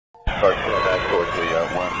Starts going back towards the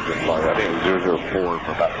west. I think it was 004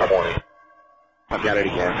 for about 20. I've got it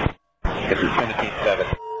again. This is 17.7.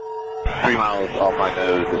 3 miles off my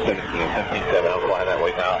nose to 17.7. I'm flying that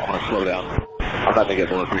way now. I'm going to slow down. I'm not going to get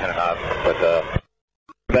below 300 knots, but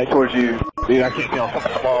back towards you. Dude, I can't tell.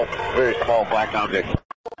 Some small, very small black object.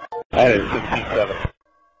 I had it at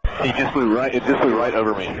 17.7. He just flew right. It just flew right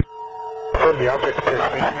over me. From the object appears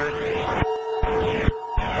stationary.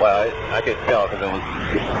 Well, I could tell because it was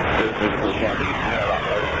about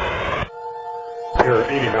 30. You're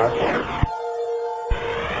 80 knots.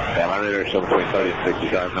 Yeah, my radar is still between 30 and 60,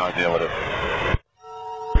 so I have no idea what it's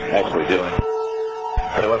actually doing.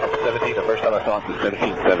 But it went from 17, the first time I saw it, to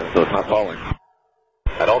 17.7, so it's not falling.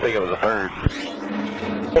 I don't think it was a bird.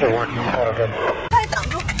 Better work. 快挡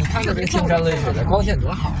住！你看这天干泪水的，光线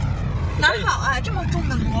多好。哪好啊，这么重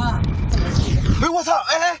的锣。哎，我操！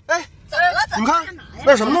哎，怎么了？你们看，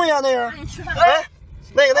那是什么东西啊？那是？哎，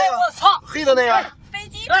那个，我操，黑的那个。飞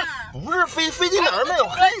机吧？不是飞机哪儿没有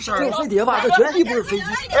黑色？这飞碟吧？这绝对不是飞机。你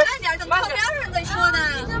慢点，等靠边上再说呢。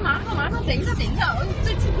这马上，等一下，我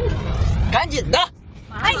在主路上。赶紧的！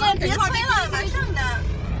哎呀，别催了，马上的。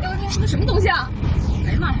那什么东西啊？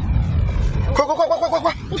哎呀妈呀！快！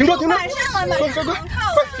停车！马上了，快！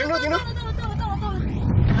停车！到了！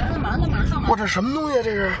马上！我这什么东西啊？这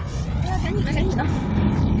是？哎呀，赶紧的！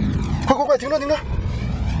快！停车！来，快！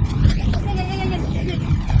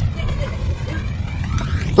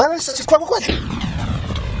在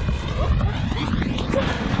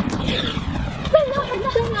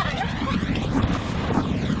哪儿啊？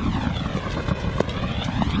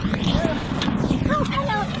我看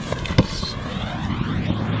到了。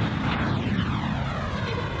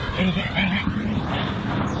来，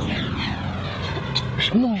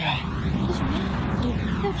什么东西啊？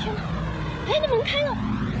哎呦天哪！哎，那门开了，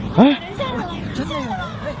人下来了，真的呀！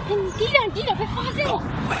哎，你低点，被发现了。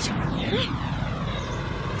快下！哎，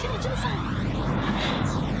天哪，真下来了！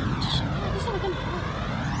这什么呀？这下来干嘛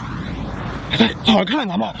呢？好好看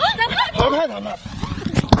咱们，好好看咱们。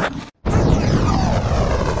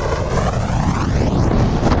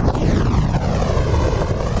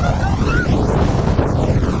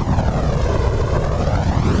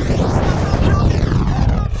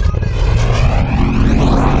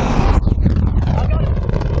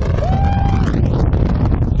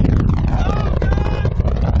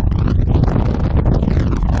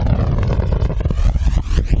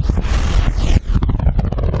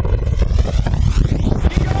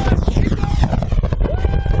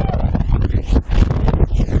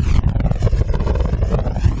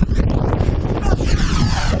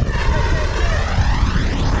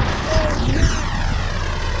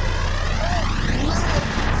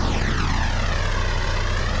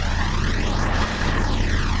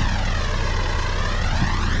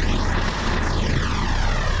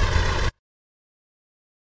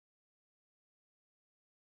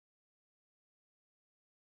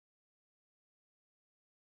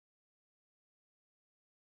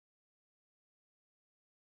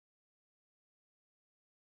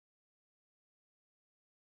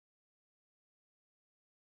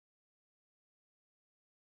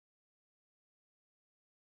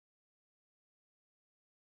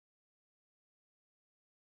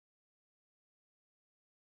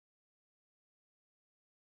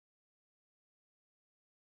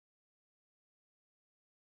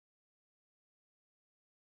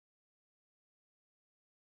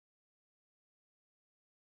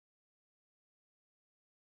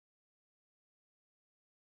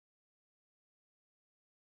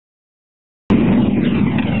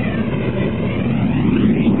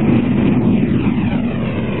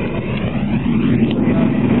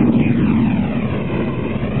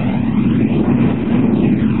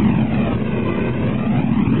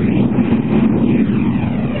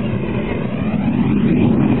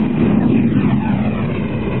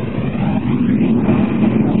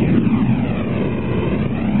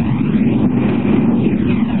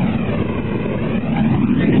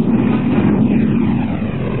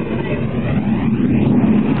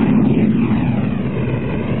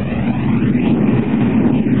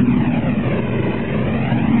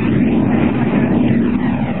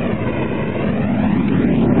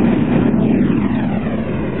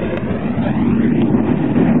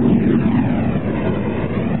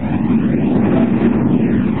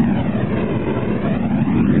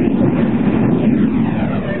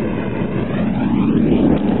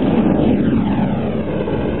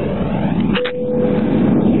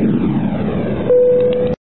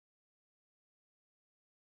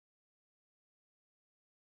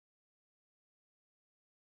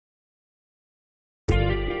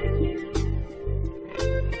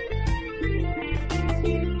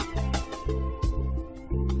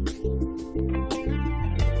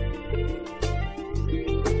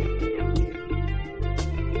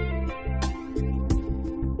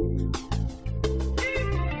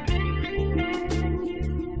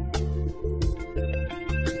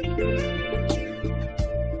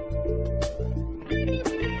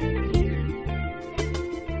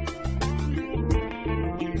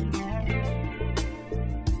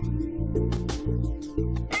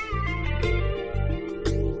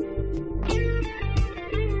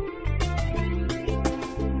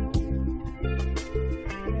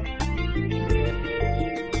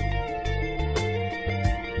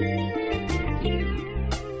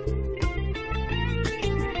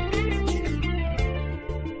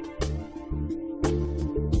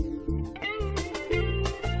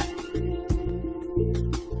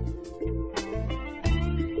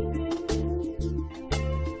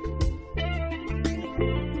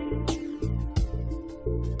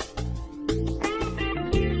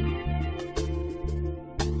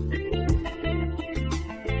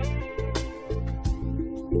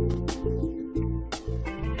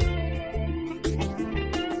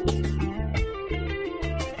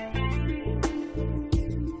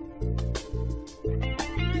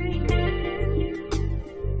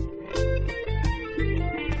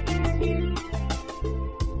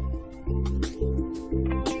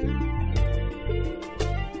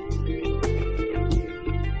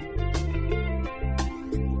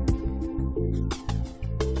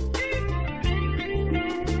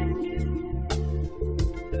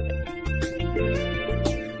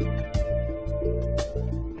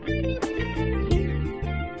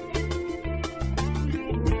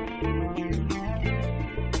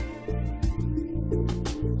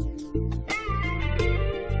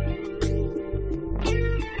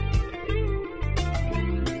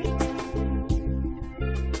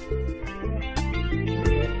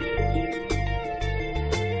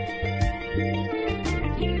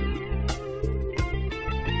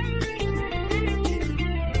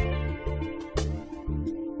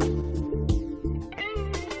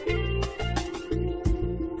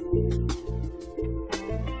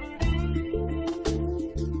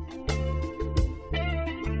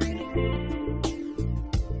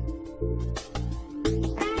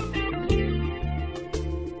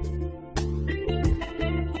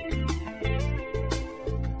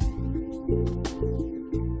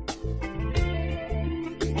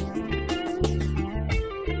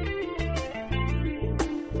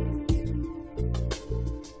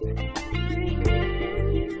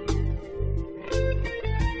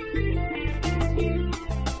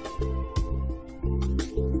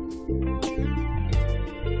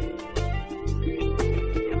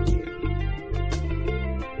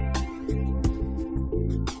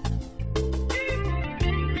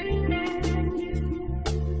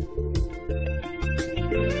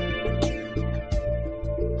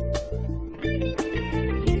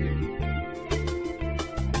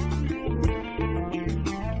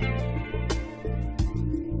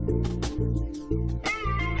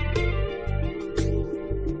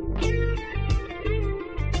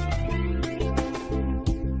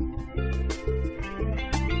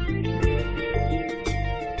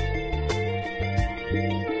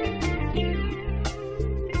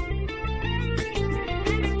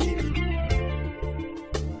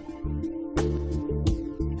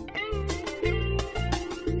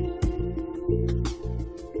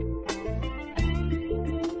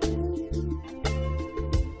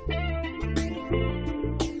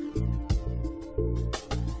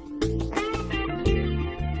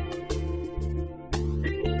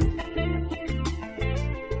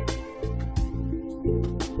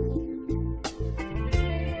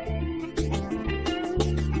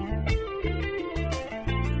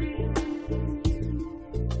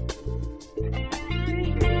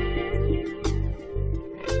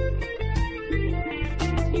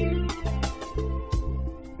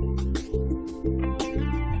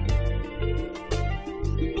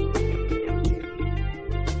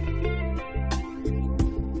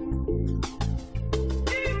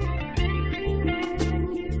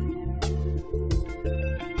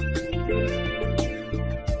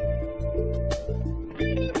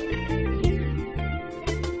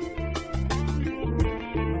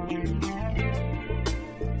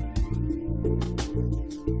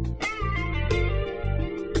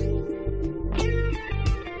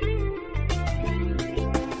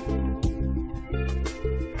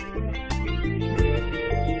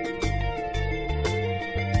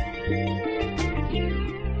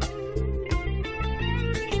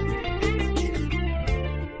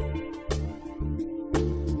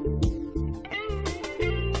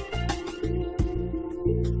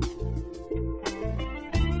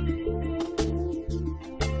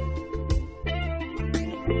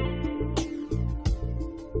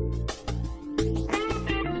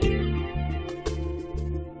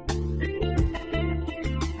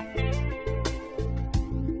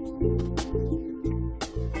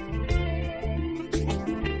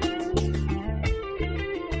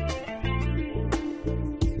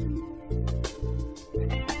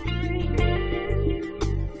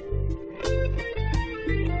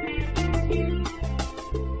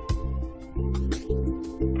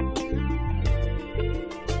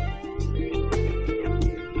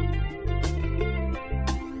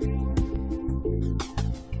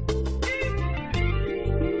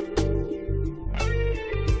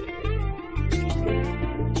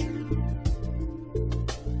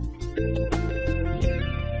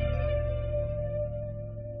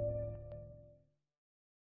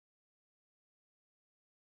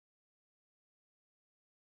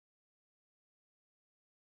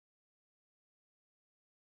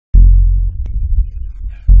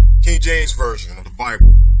James Version of the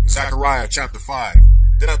Bible, Zechariah chapter 5.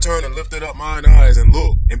 Then I turned and lifted up mine eyes and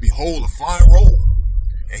looked, and behold, a flying roll.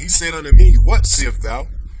 And he said unto me, What seest thou?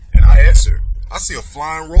 And I answered, I see a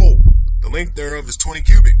flying roll. The length thereof is 20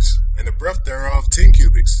 cubits, and the breadth thereof 10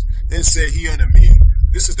 cubits. Then said he unto me,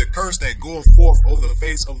 This is the curse that goeth forth over the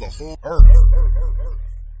face of the whole earth.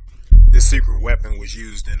 This secret weapon was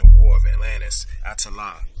used in the War of Atlantis,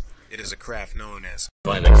 Atala. It is a craft known as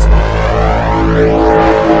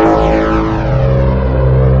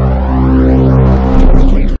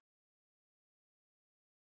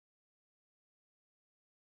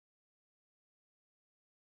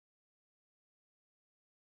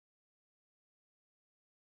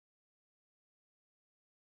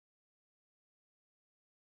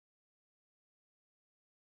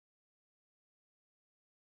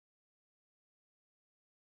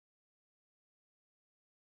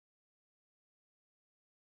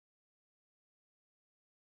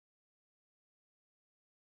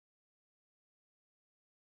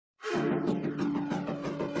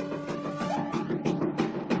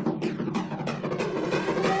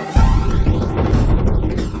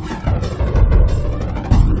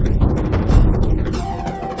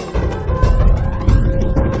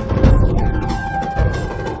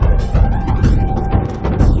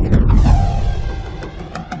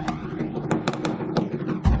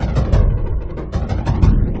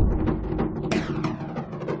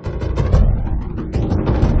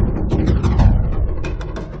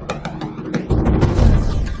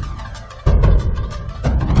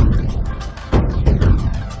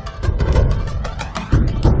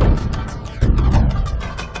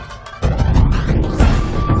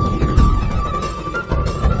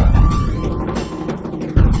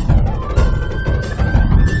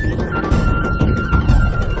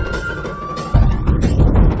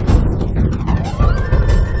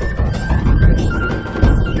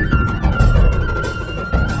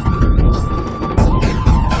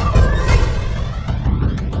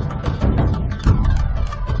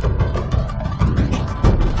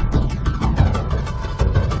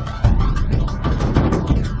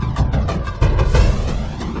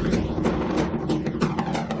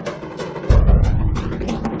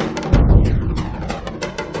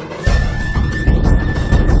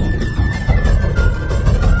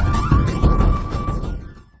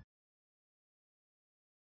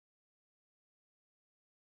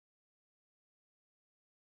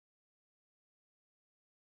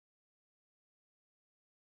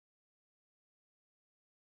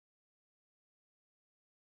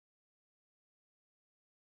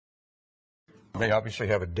They obviously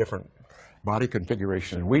have a different body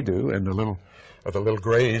configuration than we do, and the little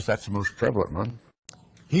grays, that's the most prevalent one.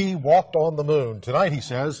 He walked on the moon. Tonight, he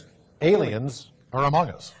says, aliens are among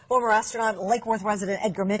us. Former astronaut Lake Worth resident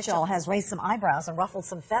Edgar Mitchell has raised some eyebrows and ruffled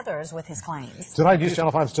some feathers with his claims. Tonight, News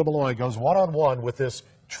Channel 5's Tim Malloy goes one-on-one with this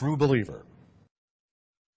true believer.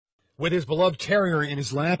 With his beloved terrier in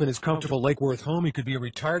his lap in his comfortable Lake Worth home, he could be a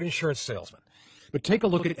retired insurance salesman. But take a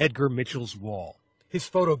look at Edgar Mitchell's wall, his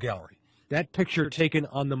photo gallery. That picture taken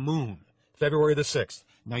on the moon, February the 6th,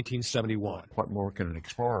 1971. What more can an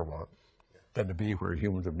explorer want than to be where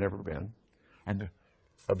humans have never been and to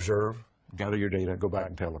observe, gather your data, go back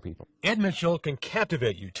and tell the people. Ed Mitchell can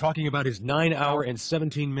captivate you talking about his 9-hour and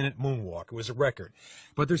 17-minute moonwalk. It was a record.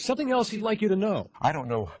 But there's something else he'd like you to know. I don't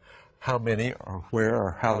know how many or where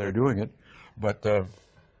or how they're doing it, but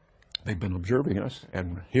they've been observing us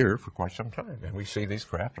and here for quite some time, and we see these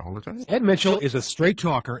craft all the time. Ed Mitchell is a straight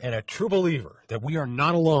talker and a true believer that we are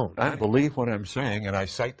not alone. I believe what I'm saying, and I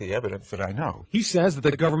cite the evidence that I know. He says that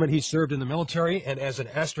the government he served in the military and as an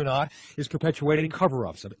astronaut is perpetuating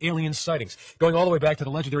cover-ups of alien sightings, going all the way back to the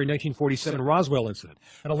legendary 1947 Roswell incident,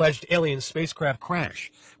 an alleged alien spacecraft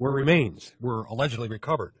crash, where remains were allegedly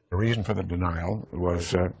recovered. The reason for the denial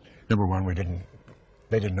was, number one,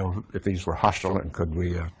 they didn't know if these were hostile and could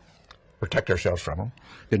we protect ourselves from them.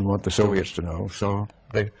 Didn't want the Soviets to know, so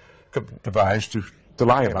they devised to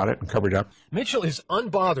lie about it and cover it up. Mitchell is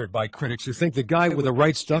unbothered by critics who think the guy with the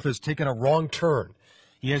right stuff has taken a wrong turn.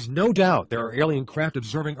 He has no doubt there are alien craft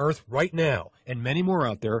observing Earth right now, and many more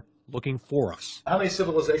out there looking for us. How many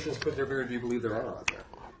civilizations could there be, do you believe there are out there?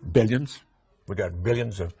 Billions. We got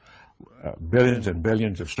billions and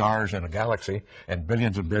billions of stars in a galaxy, and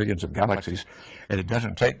billions of galaxies, and it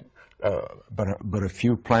doesn't take but a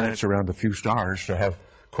few planets around a few stars to have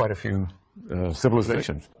quite a few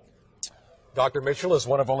civilizations. Dr. Mitchell is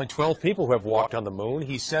one of only 12 people who have walked on the moon.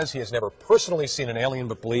 He says he has never personally seen an alien,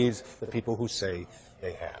 but believes the people who say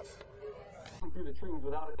they have. Through the trees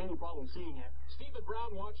without any problem seeing it. Stephen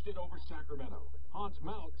Brown watched it over Sacramento. Hans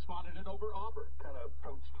Mount spotted it over Auburn. Kind of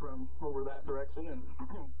approached from over that direction and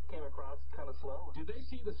came across kind of slow. Did they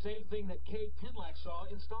see the same thing that Cade Pinlack saw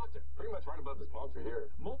in Stockton? Pretty much right above this palm tree here.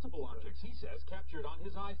 Multiple objects, he says, captured on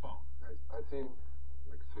his iPhone. I seen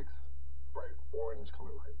like 6 bright orange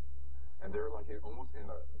color lights. And they were like almost in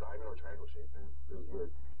a diamond or triangle shape. And it was weird.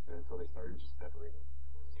 And so they started just separating.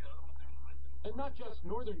 And not just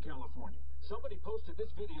Northern California. Somebody posted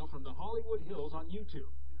this video from the Hollywood Hills on YouTube.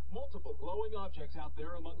 Multiple glowing objects out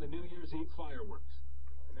there among the New Year's Eve fireworks.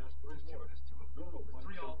 And there's 3 more. No,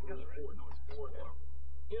 3 altogether, right? 4. No, it's 4 now.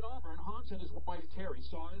 In Auburn, Hans and his wife Terry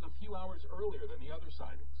saw it a few hours earlier than the other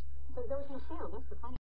sightings. There was no sound. That's the funny.